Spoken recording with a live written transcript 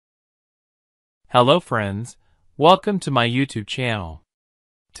Hello friends, welcome to my YouTube channel.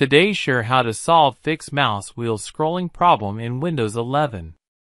 Today share how to solve fixed mouse wheel scrolling problem in Windows 11.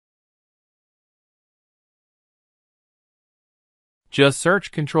 Just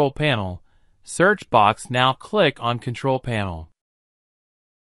search Control Panel, search box, now click on Control Panel.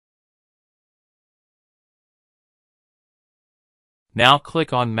 Now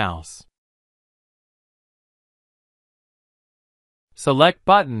click on Mouse. Select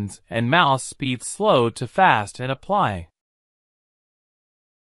Buttons and Mouse Speed Slow to Fast and apply.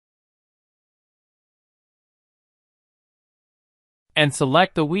 And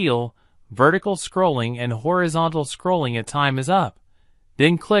select the wheel, vertical scrolling and horizontal scrolling at time is up.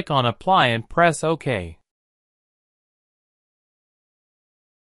 Then click on Apply and press OK.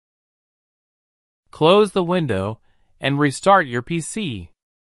 Close the window and restart your PC.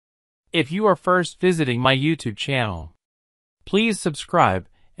 If you are first visiting my YouTube channel, please subscribe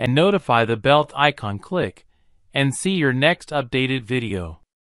and notify the bell icon, click, and see your next updated video.